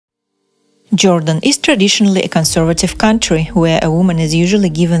Jordan is traditionally a conservative country where a woman is usually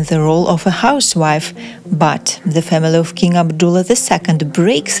given the role of a housewife, but the family of King Abdullah II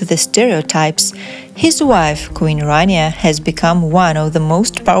breaks the stereotypes. His wife, Queen Rania, has become one of the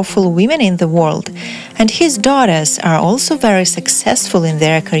most powerful women in the world, and his daughters are also very successful in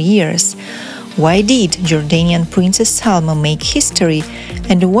their careers. Why did Jordanian Princess Salma make history,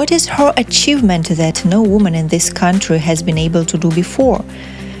 and what is her achievement that no woman in this country has been able to do before?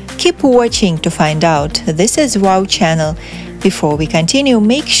 Keep watching to find out. This is Wow channel. Before we continue,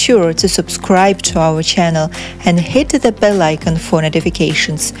 make sure to subscribe to our channel and hit the bell icon for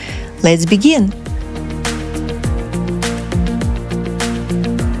notifications. Let's begin.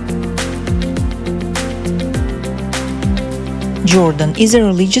 Jordan is a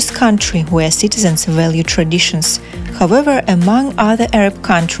religious country where citizens value traditions. However, among other Arab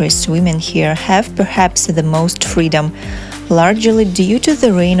countries, women here have perhaps the most freedom, largely due to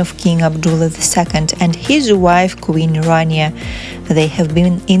the reign of King Abdullah II and his wife Queen Rania. They have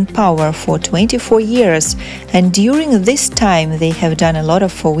been in power for 24 years, and during this time they have done a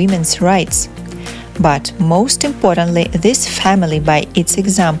lot for women's rights. But most importantly, this family by its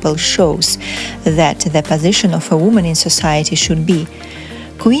example shows that the position of a woman in society should be.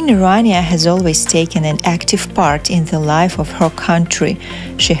 Queen Rania has always taken an active part in the life of her country.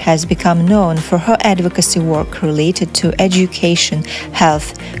 She has become known for her advocacy work related to education,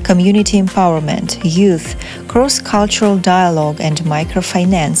 health, community empowerment, youth, cross-cultural dialogue, and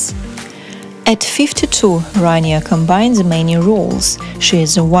microfinance. At 52, Rania combines many roles. She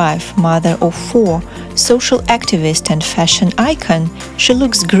is a wife, mother of 4, social activist and fashion icon. She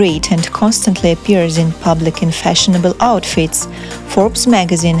looks great and constantly appears in public in fashionable outfits. Forbes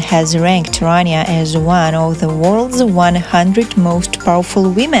magazine has ranked Rania as one of the world's 100 most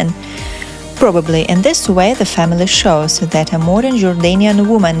powerful women. Probably in this way the family shows that a modern Jordanian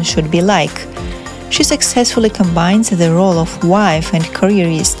woman should be like. She successfully combines the role of wife and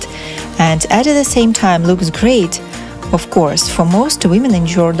careerist, and at the same time looks great. Of course, for most women in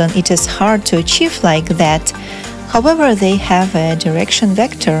Jordan it is hard to achieve like that. However, they have a direction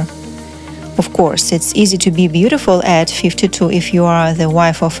vector. Of course, it's easy to be beautiful at 52 if you are the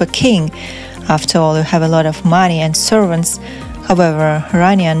wife of a king. After all, you have a lot of money and servants. However,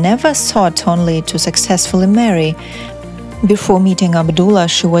 Rania never sought only to successfully marry. Before meeting Abdullah,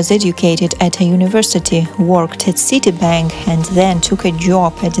 she was educated at a university, worked at Citibank, and then took a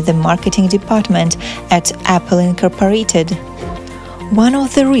job at the marketing department at Apple Incorporated. One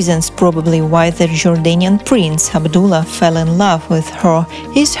of the reasons probably why the Jordanian prince Abdullah fell in love with her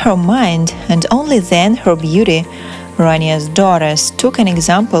is her mind, and only then her beauty. Rania's daughters took an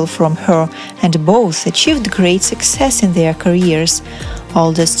example from her, and both achieved great success in their careers.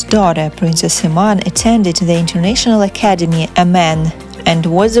 Oldest daughter, Princess Iman, attended the International Academy Amman and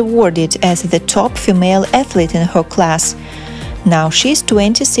was awarded as the top female athlete in her class. Now she is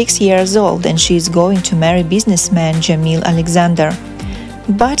 26 years old and she is going to marry businessman Jamil Alexander.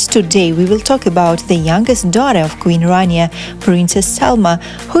 But today we will talk about the youngest daughter of Queen Rania, Princess Salma,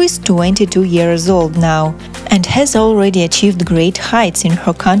 who is 22 years old now and has already achieved great heights in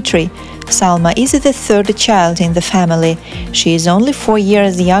her country. Salma is the third child in the family. She is only 4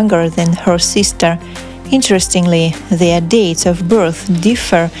 years younger than her sister. Interestingly, their dates of birth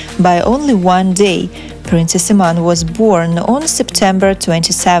differ by only one day. Princess Iman was born on September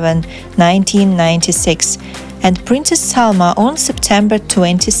 27, 1996, and Princess Salma on September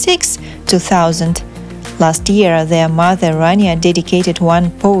 26, 2000. Last year, their mother Rania dedicated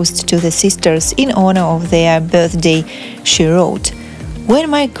one post to the sisters in honor of their birthday. She wrote, "When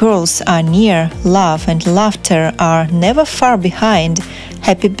my girls are near, love and laughter are never far behind.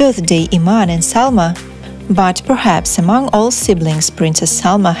 Happy birthday, Iman and Salma." But perhaps among all siblings, Princess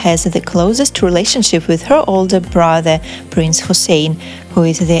Salma has the closest relationship with her older brother, Prince Hussein, who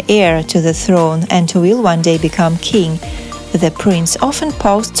is the heir to the throne and will one day become king. The prince often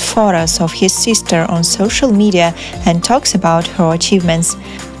posts photos of his sister on social media and talks about her achievements.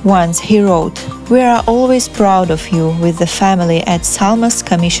 Once he wrote, "We are always proud of you with the family at Salma's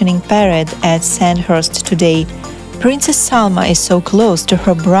commissioning parade at Sandhurst today." Princess Salma is so close to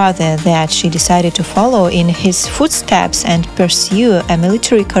her brother that she decided to follow in his footsteps and pursue a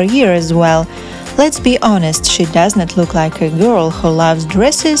military career as well. Let's be honest, she does not look like a girl who loves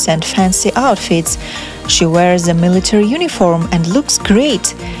dresses and fancy outfits. She wears a military uniform and looks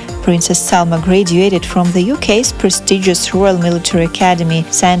great. Princess Salma graduated from the UK's prestigious Royal Military Academy,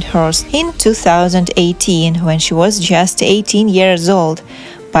 Sandhurst, in 2018 when she was just 18 years old.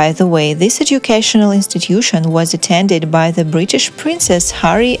 By the way, this educational institution was attended by the British Princes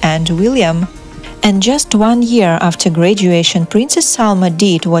Harry and William. And just 1 year after graduation, Princess Salma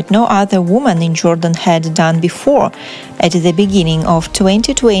did what no other woman in Jordan had done before. At the beginning of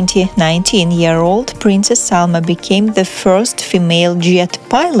 2020, 19-year-old Princess Salma became the first female jet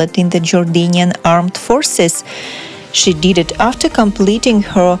pilot in the Jordanian armed forces. She did it after completing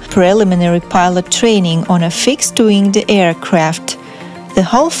her preliminary pilot training on a fixed-winged aircraft. The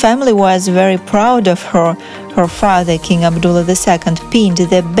whole family was very proud of her. Her father, King Abdullah II, pinned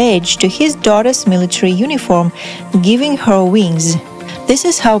the badge to his daughter's military uniform, giving her wings. This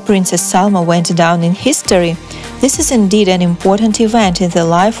is how Princess Salma went down in history. This is indeed an important event in the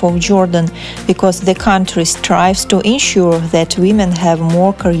life of Jordan, because the country strives to ensure that women have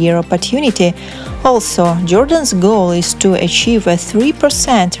more career opportunity. Also, Jordan's goal is to achieve a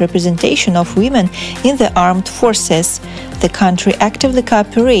 3% representation of women in the armed forces. The country actively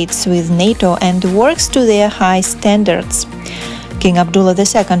cooperates with NATO and works to their high standards. King Abdullah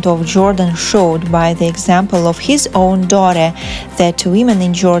II of Jordan showed by the example of his own daughter that women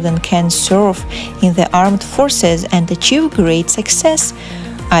in Jordan can serve in the armed forces and achieve great success.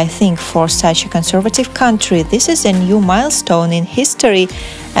 I think for such a conservative country, this is a new milestone in history.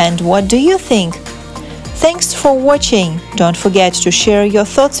 And what do you think? Thanks for watching. Don't forget to share your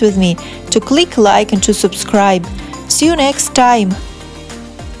thoughts with me, to click like and to subscribe. See you next time.